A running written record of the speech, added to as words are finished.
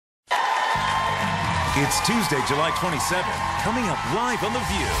It's Tuesday, July 27th. Coming up live on The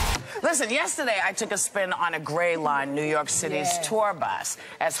View. Listen, yesterday I took a spin on a Gray Line, New York City's tour bus,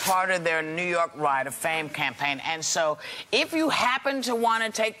 as part of their New York Ride of Fame campaign. And so if you happen to want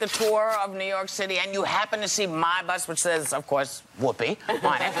to take the tour of New York City and you happen to see my bus, which says, of course, Whoopi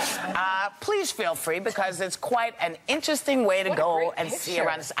on it, please feel free, because it's quite an interesting way to go and see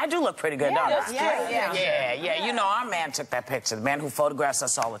around this. I do look pretty good, don't I? Yeah. You know, our man took that picture, the man who photographs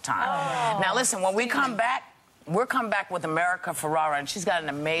us all the time. Now, listen, when we come back, we'll come back with America Ferrara, and she's got an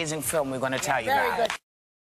amazing film we're going to tell you about.